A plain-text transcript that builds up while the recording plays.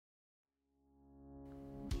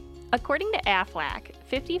According to AFLAC,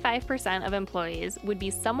 55% of employees would be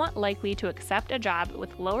somewhat likely to accept a job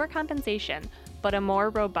with lower compensation, but a more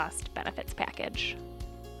robust benefits package.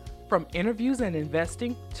 From interviews and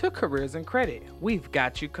investing to careers and credit, we've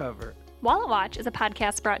got you covered. Wallet Watch is a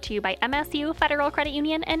podcast brought to you by MSU Federal Credit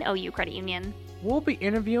Union and OU Credit Union. We'll be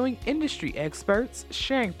interviewing industry experts,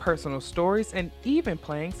 sharing personal stories, and even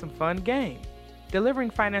playing some fun games,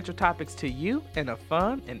 delivering financial topics to you in a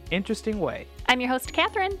fun and interesting way. I'm your host,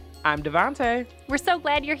 Catherine. I'm Devante. We're so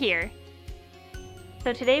glad you're here.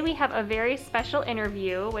 So today we have a very special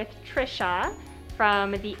interview with Trisha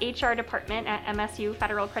from the HR department at MSU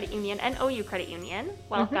Federal Credit Union and OU Credit Union.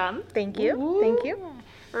 Welcome. Thank you. Woo-hoo. Thank you.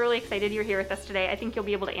 We're really excited you're here with us today. I think you'll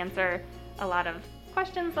be able to answer a lot of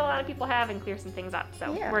questions that a lot of people have and clear some things up.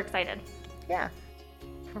 So We're excited. Yeah.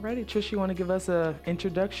 Alrighty, Trish, you want to give us an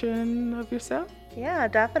introduction of yourself? Yeah,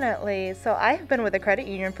 definitely. So I have been with the credit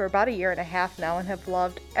union for about a year and a half now and have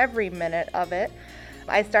loved every minute of it.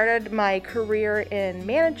 I started my career in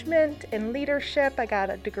management and leadership. I got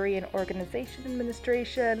a degree in organization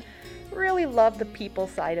administration. Really love the people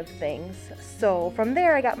side of things. So from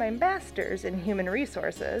there, I got my master's in human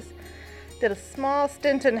resources. Did a small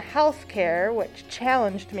stint in healthcare, which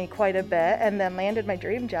challenged me quite a bit, and then landed my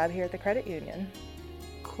dream job here at the credit union.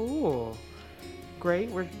 Cool. Great.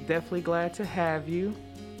 We're definitely glad to have you.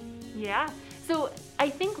 Yeah. So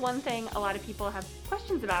I think one thing a lot of people have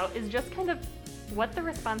questions about is just kind of what the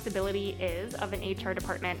responsibility is of an HR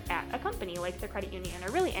department at a company like the credit union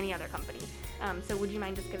or really any other company. So would you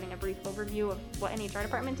mind just giving a brief overview of what an HR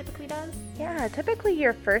department typically does? Yeah, typically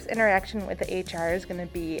your first interaction with the HR is going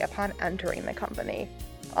to be upon entering the company.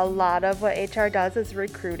 A lot of what HR does is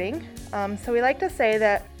recruiting. So we like to say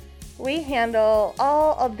that we handle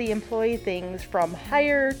all of the employee things from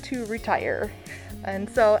hire to retire. And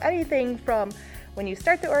so anything from when you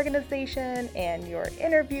start the organization and you're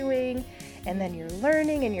interviewing, and then you're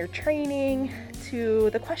learning and you're training, to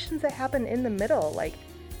the questions that happen in the middle, like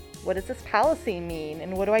what does this policy mean?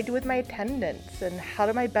 And what do I do with my attendance? And how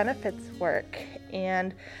do my benefits work?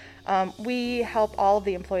 And we help all of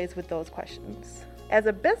the employees with those questions. As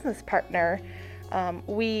a business partner,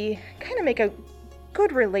 we kind of make a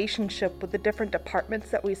good relationship with the different departments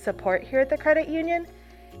that we support here at the credit union.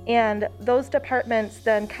 And those departments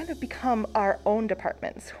then kind of become our own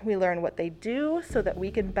departments. We learn what they do so that we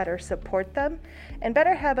can better support them and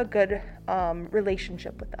better have a good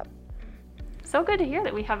relationship with them. So good to hear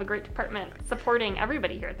that we have a great department supporting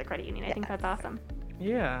everybody here at the credit union. I think that's awesome.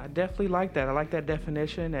 Yeah, I definitely like that. I like that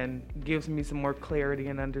definition and gives me some more clarity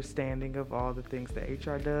and understanding of all the things that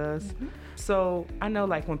HR does. Mm-hmm. So I know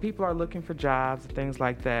like when people are looking for jobs and things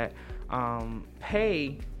like that,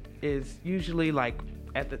 pay is usually like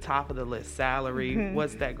at the top of the list. Salary, mm-hmm.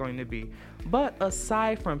 What's that going to be? But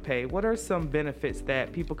aside from pay, what are some benefits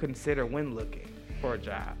that people consider when looking for a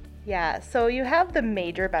job? Yeah, so you have the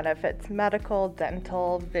major benefits: medical,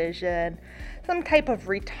 dental, vision, some type of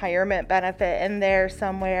retirement benefit in there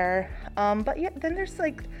somewhere. But yeah, then there's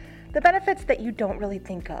like the benefits that you don't really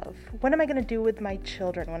think of. What am I going to do with my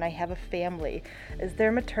children when I have a family? Is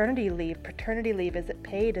there maternity leave, paternity leave? Is it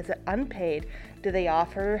paid? Is it unpaid? Do they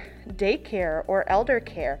offer daycare or elder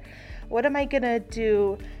care? What am I going to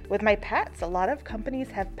do with my pets? A lot of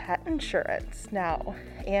companies have pet insurance now.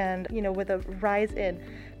 And, you know, with a rise in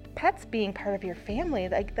pets being part of your family,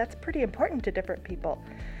 like that's pretty important to different people.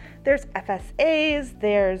 There's FSAs,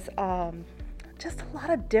 there's just a lot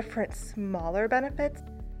of different smaller benefits.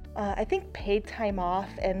 I think paid time off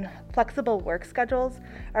and flexible work schedules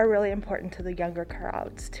are really important to the younger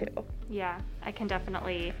crowds too. Yeah, I can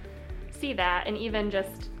definitely see that, and even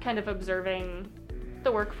just kind of observing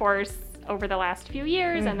the workforce over the last few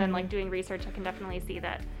years, mm-hmm. and then like doing research, I can definitely see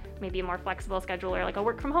that maybe a more flexible schedule or like a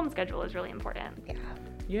work from home schedule is really important.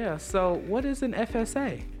 Yeah, so what is an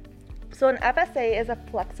FSA? So an FSA is a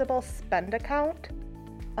flexible spend account.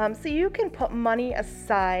 So you can put money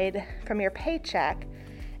aside from your paycheck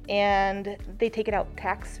and they take it out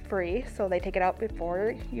tax-free. So they take it out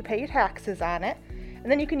before you pay your taxes on it.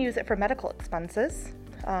 And then you can use it for medical expenses,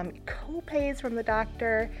 co-pays from the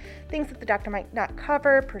doctor, things that the doctor might not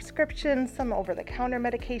cover, prescriptions, some over-the-counter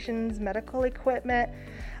medications, medical equipment.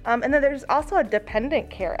 And then there's also a dependent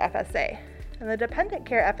care FSA. And the dependent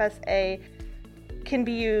care FSA can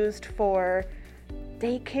be used for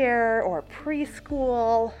daycare or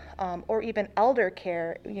preschool, or even elder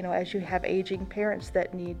care, you know, as you have aging parents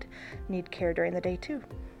that need care during the day too.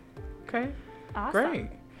 Okay, awesome. Great.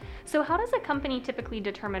 So how does a company typically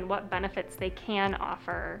determine what benefits they can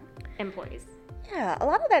offer employees? Yeah, a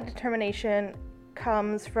lot of that determination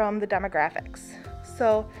comes from the demographics.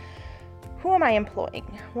 So who am I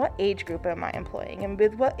employing? What age group am I employing? And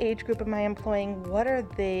with what age group am I employing, what are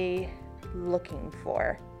they looking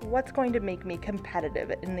for? What's going to make me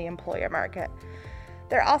competitive in the employer market?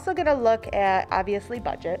 They're also going to look at, obviously,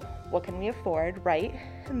 budget. What can we afford, right?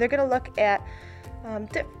 And they're going to look at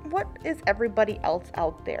what is everybody else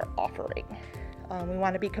out there offering. We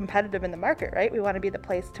want to be competitive in the market, right? We want to be the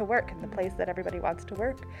place to work and the place that everybody wants to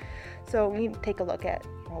work. So we take a look at,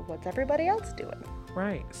 well, what's everybody else doing?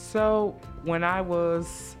 Right. So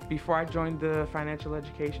before I joined the financial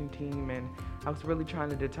education team, and I was really trying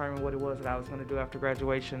to determine what it was that I was going to do after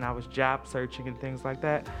graduation, I was job searching and things like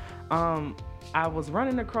that. I was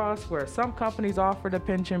running across where some companies offered a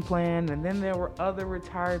pension plan, and then there were other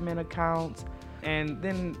retirement accounts. And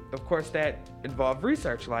then, of course, that involved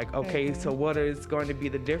research, like, okay, so what is going to be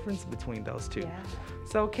the difference between those two? Yeah.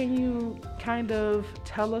 So can you kind of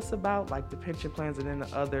tell us about like the pension plans and then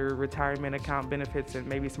the other retirement account benefits and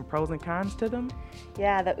maybe some pros and cons to them?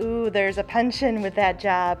 Yeah, there's a pension with that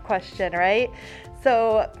job question, right?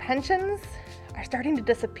 So pensions are starting to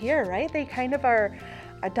disappear, right? They kind of are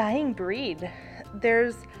a dying breed.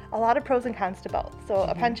 There's a lot of pros and cons to both. So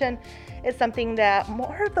a pension is something that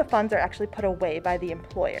more of the funds are actually put away by the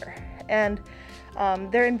employer, and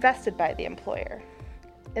they're invested by the employer.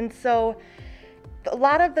 And so a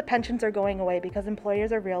lot of the pensions are going away because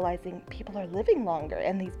employers are realizing people are living longer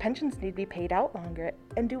and these pensions need to be paid out longer.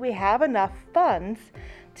 And do we have enough funds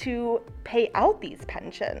to pay out these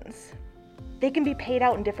pensions? They can be paid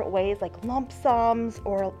out in different ways, like lump sums,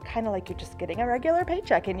 or kind of like you're just getting a regular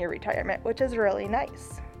paycheck in your retirement, which is really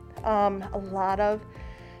nice. A lot of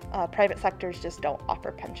private sectors just don't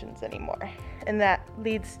offer pensions anymore, and that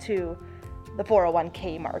leads to the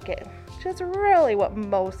 401k market, which is really what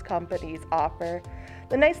most companies offer.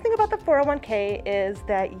 The nice thing about the 401k is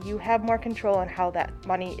that you have more control on how that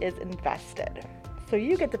money is invested. So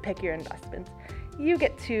you get to pick your investments. You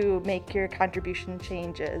get to make your contribution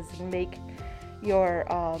changes and make your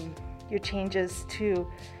changes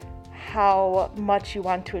to how much you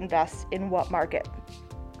want to invest in what market.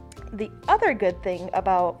 The other good thing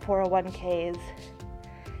about 401ks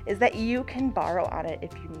is that you can borrow on it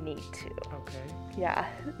if you need to. Okay. Yeah,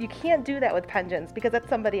 you can't do that with pensions because that's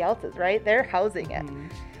somebody else's, right? They're housing it.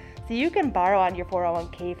 So you can borrow on your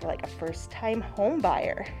 401k for like a first-time home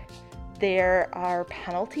buyer. There are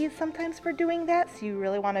penalties sometimes for doing that, so you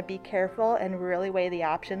really want to be careful and really weigh the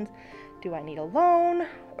options. Do I need a loan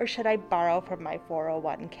or should I borrow from my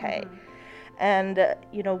 401k? And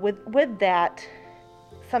with that,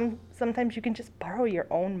 sometimes you can just borrow your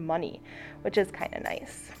own money, which is kind of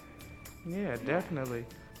nice. Yeah, definitely.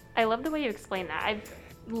 I love the way you explain that. I've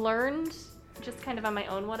learned just kind of on my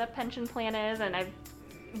own what a pension plan is, and I've,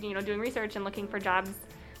 doing research and looking for jobs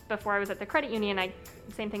before I was at the credit union.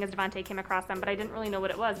 Same thing as Devontae, came across them, but I didn't really know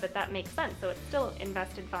what it was, but that makes sense. So it's still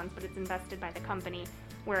invested funds, but it's invested by the company.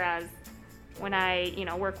 Whereas when I,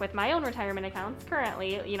 work with my own retirement accounts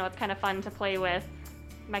currently, it's kind of fun to play with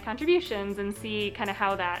my contributions and see kind of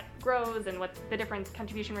how that grows and what the different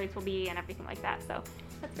contribution rates will be and everything like that. So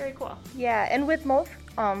that's very cool. Yeah, and with most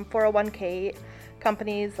 401k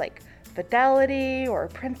companies like Fidelity or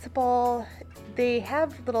Principal, they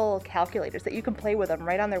have little calculators that you can play with them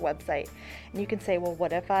right on their website. And you can say, well,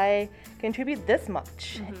 what if I contribute this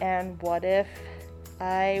much? And what if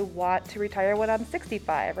I want to retire when I'm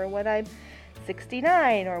 65 or when I'm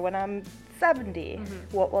 69 or when I'm 70?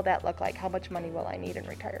 What will that look like? How much money will I need in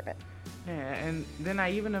retirement? Yeah, and then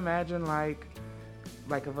I even imagine like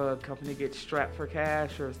if a company gets strapped for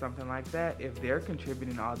cash or something like that, if they're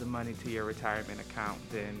contributing all the money to your retirement account,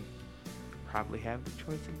 then you probably have the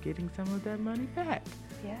choice of getting some of that money back.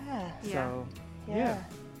 Yeah. So, yeah.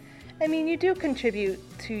 I mean, you do contribute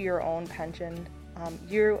to your own pension.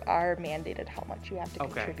 You are mandated how much you have to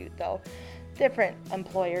contribute, though. Different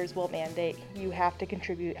employers will mandate you have to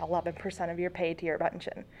contribute 11% of your pay to your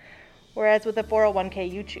pension, whereas with the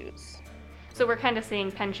 401k, you choose. So we're kind of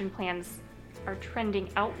seeing pension plans are trending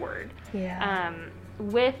outward. Yeah.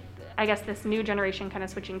 With, I guess, this new generation kind of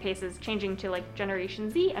switching paces, changing to like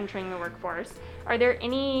Generation Z entering the workforce, are there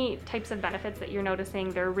any types of benefits that you're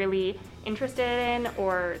noticing they're really interested in,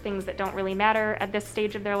 or things that don't really matter at this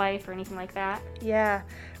stage of their life or anything like that? Yeah.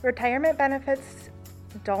 Retirement benefits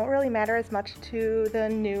don't really matter as much to the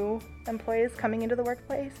new employees coming into the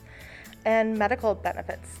workplace. And medical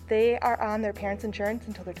benefits, they are on their parents' insurance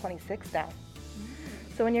until they're 26 now.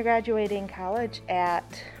 So when you're graduating college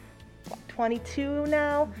at 22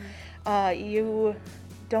 now, you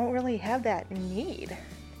don't really have that need.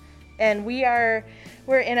 And we're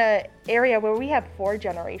in an area where we have 4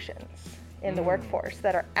 generations in the workforce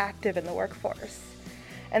that are active in the workforce.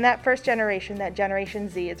 And that first generation, that Generation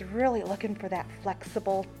Z, is really looking for that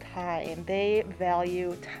flexible time. They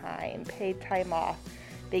value time, paid time off,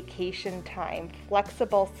 vacation time,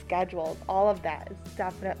 flexible schedules. All of that is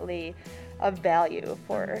definitely of value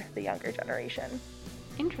for the younger generation.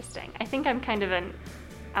 Interesting. I think I'm kind of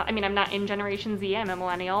I'm not in Generation Z, I'm a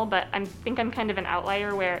millennial, but I think I'm kind of an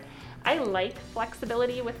outlier where I like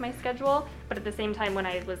flexibility with my schedule, but at the same time, when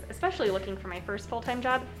I was especially looking for my first full-time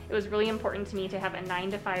job, it was really important to me to have a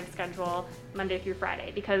 9-to-5 schedule Monday through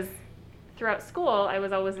Friday, because throughout school, I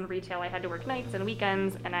was always in retail. I had to work nights and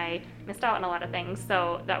weekends, and I missed out on a lot of things,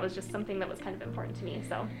 so that was just something that was kind of important to me.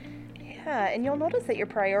 So. Yeah, and you'll notice that your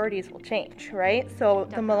priorities will change, right? So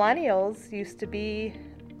Definitely. The millennials used to be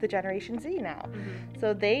the Generation Z now. Mm-hmm.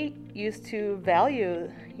 So they used to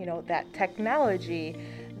value, that technology,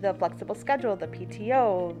 the flexible schedule, the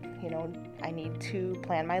PTO, I need to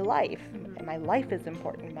plan my life. Mm-hmm. And my life is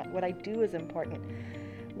important. What I do is important.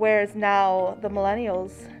 Whereas now the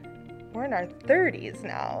millennials, we're in our 30s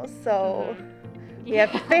now. So we have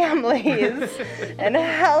families and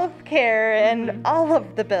healthcare and all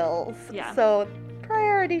of the bills. Yeah. So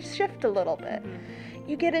priorities shift a little bit. Mm-hmm.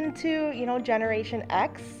 You get into, Generation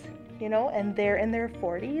X, and they're in their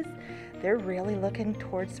 40s. They're really looking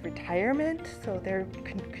towards retirement, so they're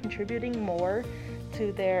contributing more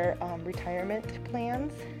to their retirement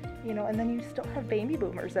plans, and then you still have baby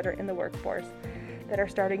boomers that are in the workforce that are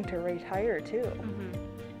starting to retire too.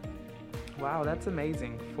 Mm-hmm. Wow, that's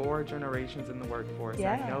amazing. 4 generations in the workforce.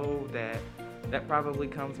 Yeah. I know that probably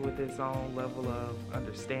comes with its own level of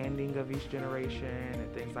understanding of each generation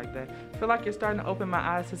and things like that. I feel like you're starting to open my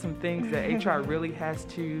eyes to some things that HR really has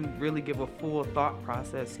to really give a full thought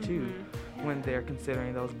process to when they're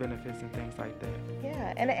considering those benefits and things like that.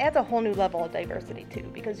 Yeah, and it adds a whole new level of diversity too,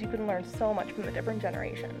 because you can learn so much from the different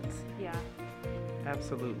generations. Yeah.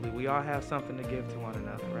 Absolutely. We all have something to give to one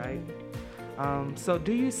another, right? So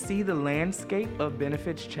do you see the landscape of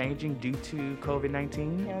benefits changing due to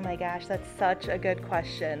COVID-19? Oh my gosh, that's such a good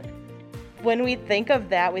question. When we think of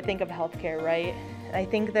that, we think of healthcare, right? And I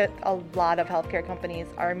think that a lot of healthcare companies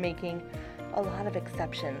are making a lot of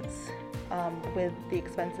exceptions with the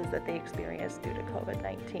expenses that they experience due to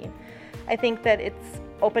COVID-19. I think that it's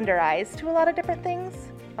opened our eyes to a lot of different things,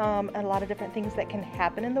 and a lot of different things that can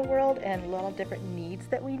happen in the world, and a lot of different needs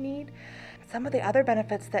that we need. Some of the other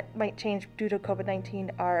benefits that might change due to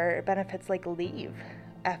COVID-19 are benefits like leave,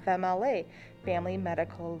 FMLA, Family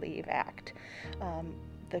Medical Leave Act.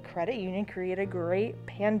 The credit union created a great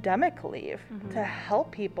pandemic leave to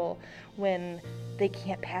help people when they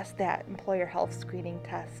can't pass that employer health screening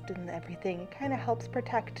test and everything. It kind of helps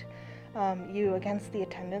protect you against the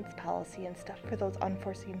attendance policy and stuff for those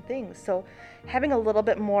unforeseen things. So having a little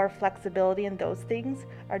bit more flexibility in those things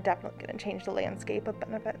are definitely going to change the landscape of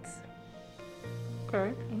benefits.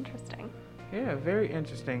 Okay. Interesting. Yeah, very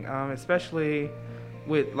interesting. Especially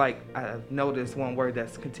with, like, I've noticed one word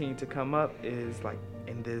that's continued to come up is, like,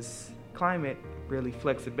 in this climate, really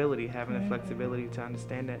flexibility, having the flexibility to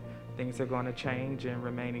understand that things are going to change and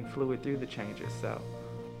remaining fluid through the changes.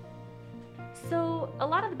 So a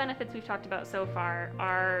lot of the benefits we've talked about so far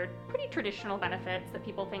are pretty traditional benefits that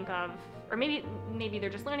people think of, or maybe they're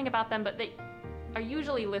just learning about them, but they are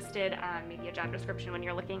usually listed on maybe a job description when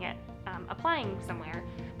you're looking at applying somewhere.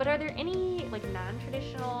 But are there any like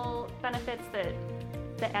non-traditional benefits that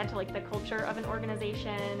add to like the culture of an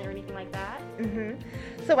organization or anything like that?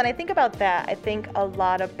 So when I think about that, I think a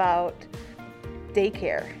lot about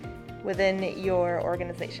daycare within your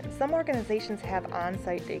organization. Some organizations have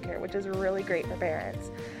on-site daycare, which is really great for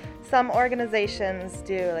parents. Some organizations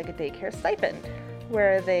do like a daycare stipend,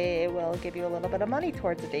 where they will give you a little bit of money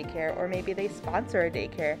towards a daycare, or maybe they sponsor a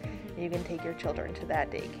daycare and you can take your children to that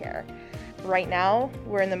daycare. Right now,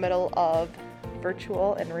 we're in the middle of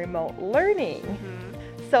virtual and remote learning.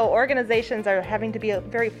 So organizations are having to be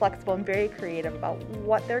very flexible and very creative about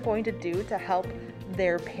what they're going to do to help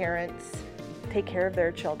their parents take care of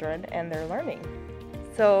their children and their learning.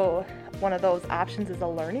 So one of those options is a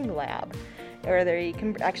learning lab, where they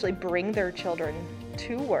can actually bring their children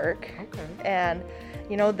to work. And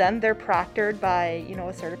then they're proctored by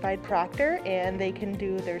a certified proctor, and they can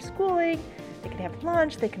do their schooling, they can have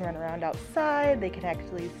lunch, they can run around outside, they can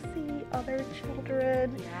actually see other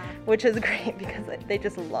children, which is great because they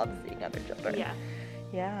just love seeing other children.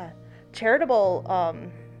 Charitable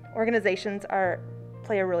organizations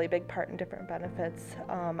play a really big part in different benefits.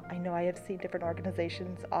 I know I have seen different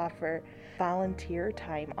organizations offer volunteer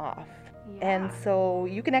time off. And so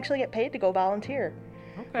you can actually get paid to go volunteer,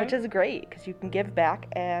 which is great because you can give back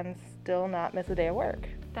and still not miss a day of work.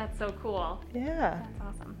 That's so cool. Yeah. That's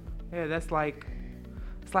awesome. Yeah, that's like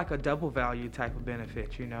it's like a double value type of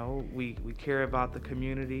benefit. You know, we care about the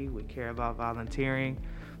community, we care about volunteering,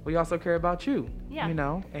 we also care about you. Yeah. You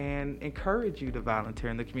know, and encourage you to volunteer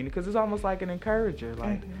in the community, because it's almost like an encourager.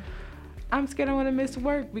 Like, I'm scared I want to miss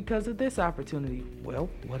work because of this opportunity. Well,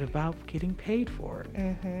 what about getting paid for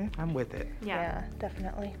it? I'm with it. Yeah.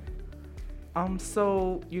 Definitely.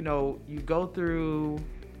 So, you know, you go through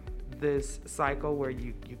this cycle where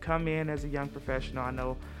you come in as a young professional. I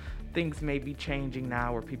know things may be changing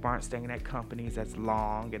now where people aren't staying at companies that's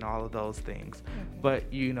long and all of those things.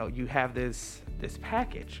 But, you know, you have this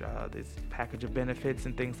package of benefits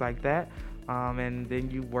and things like that. And then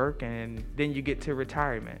you work, and then you get to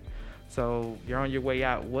retirement. So you're on your way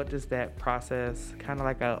out. What does that process, kind of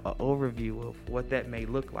like a overview of what that may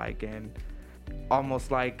look like, and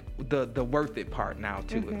almost like the worth it part now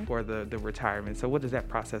to it for the retirement. So what does that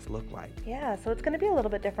process look like? Yeah, so it's going to be a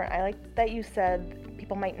little bit different. I like that you said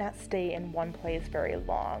people might not stay in one place very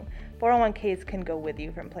long. 401ks can go with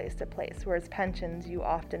you from place to place, whereas pensions, you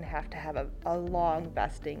often have to have a long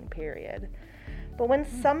vesting period. But when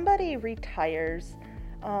somebody retires,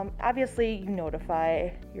 obviously you notify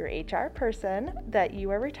your HR person that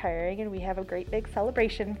you are retiring, and we have a great big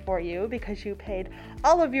celebration for you because you paid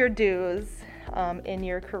all of your dues in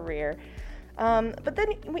your career. But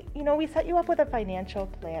then we set you up with a financial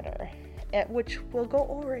planner, which will go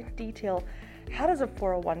over in detail. How does a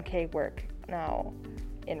 401k work now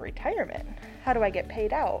in retirement? How do I get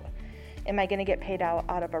paid out? Am I going to get paid out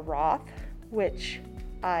of a Roth, which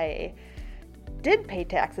I did pay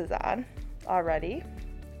taxes on already?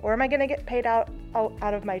 Or am I going to get paid out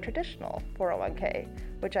of my traditional 401k,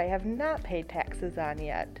 which I have not paid taxes on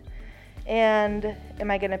yet? And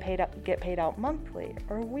am I going to get paid out monthly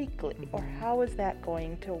or weekly? Or how is that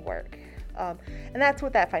going to work? And that's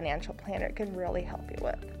what that financial planner can really help you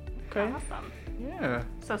with. Okay. Awesome. Yeah.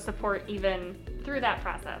 So support even through that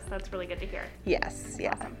process. That's really good to hear. Yes,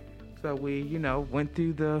 yeah. Awesome. So we, went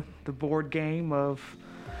through the board game of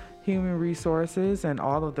human resources and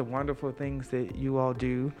all of the wonderful things that you all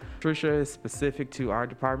do. Trisha is specific to our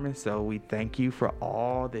department, so we thank you for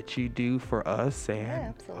all that you do for us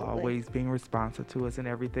and always being responsive to us and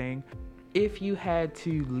everything. If you had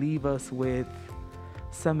to leave us with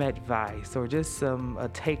some advice or just some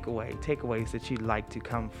takeaways that you'd like to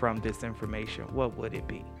come from this information, what would it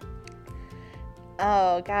be?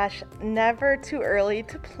 Oh gosh, never too early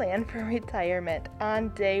to plan for retirement on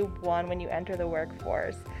day one when you enter the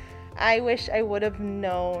workforce. I wish I would have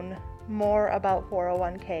known more about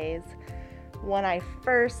 401ks when I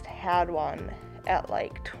first had one at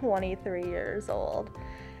like 23 years old.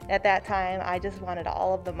 At that time, I just wanted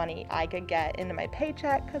all of the money I could get into my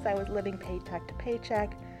paycheck because I was living paycheck to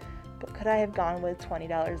paycheck. But could I have gone with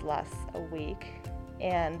 $20 less a week?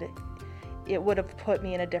 And it would have put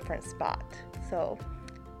me in a different spot. So,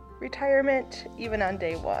 retirement, even on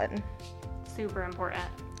day one. Super important.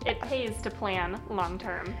 It pays to plan long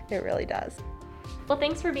term. It really does. Well,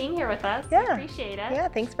 thanks for being here with us. Yeah. We appreciate it. Yeah,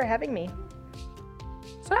 thanks for having me.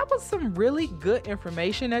 So that was some really good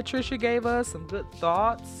information that Trisha gave us, some good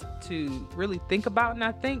thoughts to really think about, and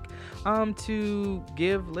I think to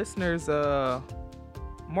give listeners a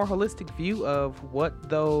more holistic view of what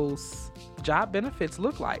those job benefits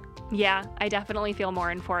look like. Yeah, I definitely feel more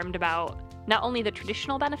informed about not only the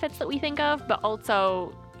traditional benefits that we think of, but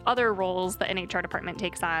also other roles that an HR department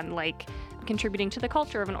takes on, like contributing to the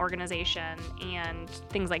culture of an organization and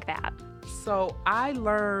things like that. So I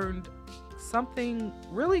learned something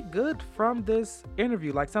really good from this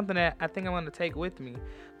interview, like something that I think I'm going to take with me,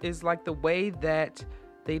 is like the way that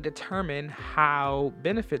they determine how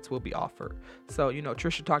benefits will be offered. So,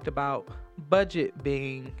 Trisha talked about budget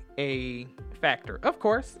being a factor. Of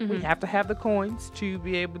course, we have to have the coins to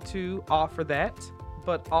be able to offer that,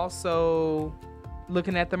 but also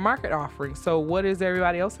looking at the market offering. So what is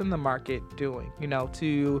everybody else in the market doing,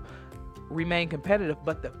 to remain competitive?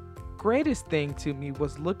 But the greatest thing to me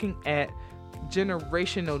was looking at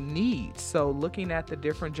generational needs. So looking at the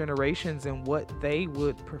different generations and what they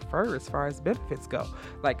would prefer as far as benefits go.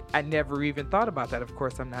 Like, I never even thought about that. Of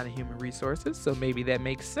course, I'm not in human resources, so maybe that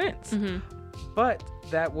makes sense. But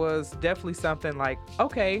that was definitely something like,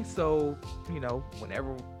 okay, so,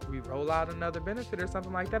 whenever we roll out another benefit or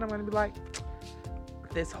something like that, I'm going to be like,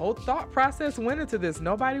 this whole thought process went into this.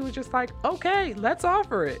 Nobody was just like, okay, let's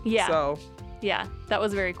offer it. Yeah. So, yeah, that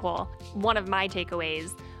was very cool. One of my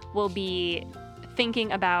takeaways will be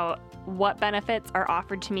thinking about what benefits are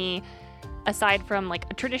offered to me aside from like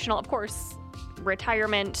a traditional, of course,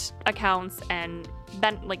 retirement accounts and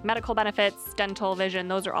like medical benefits, dental, vision,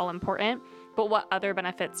 those are all important. but what other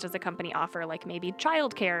benefits does a company offer, like maybe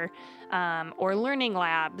childcare or learning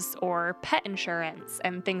labs or pet insurance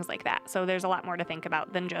and things like that. So there's a lot more to think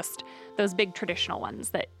about than just those big traditional ones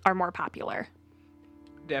that are more popular.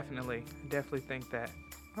 Definitely think that.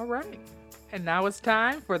 All right. And now it's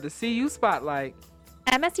time for the CU Spotlight.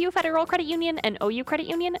 MSU Federal Credit Union and OU Credit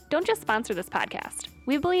Union don't just sponsor this podcast.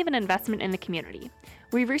 We believe in investment in the community.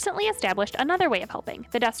 We've recently established another way of helping,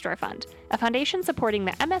 the Desk Drawer Fund, a foundation supporting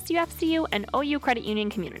the MSU FCU and OU Credit Union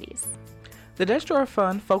communities. The Desk Drawer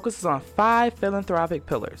Fund focuses on 5 philanthropic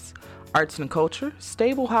pillars: arts and culture,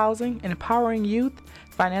 stable housing, empowering youth,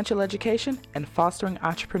 financial education, and fostering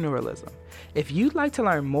entrepreneurialism. If you'd like to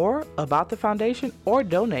learn more about the foundation or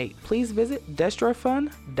donate, please visit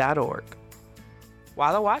deskdrawerfund.org.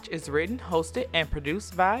 While I Watch is written, hosted, and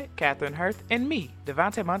produced by Catherine Hirth and me,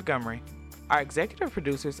 Devontae Montgomery. Our executive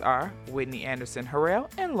producers are Whitney Anderson-Harrell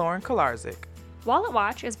and Lauren Kolarczyk. While at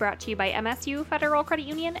Watch is brought to you by MSU Federal Credit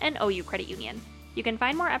Union and OU Credit Union. You can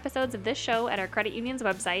find more episodes of this show at our credit union's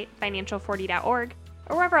website, financial40.org,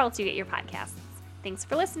 or wherever else you get your podcasts. Thanks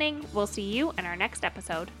for listening. We'll see you in our next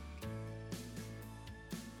episode.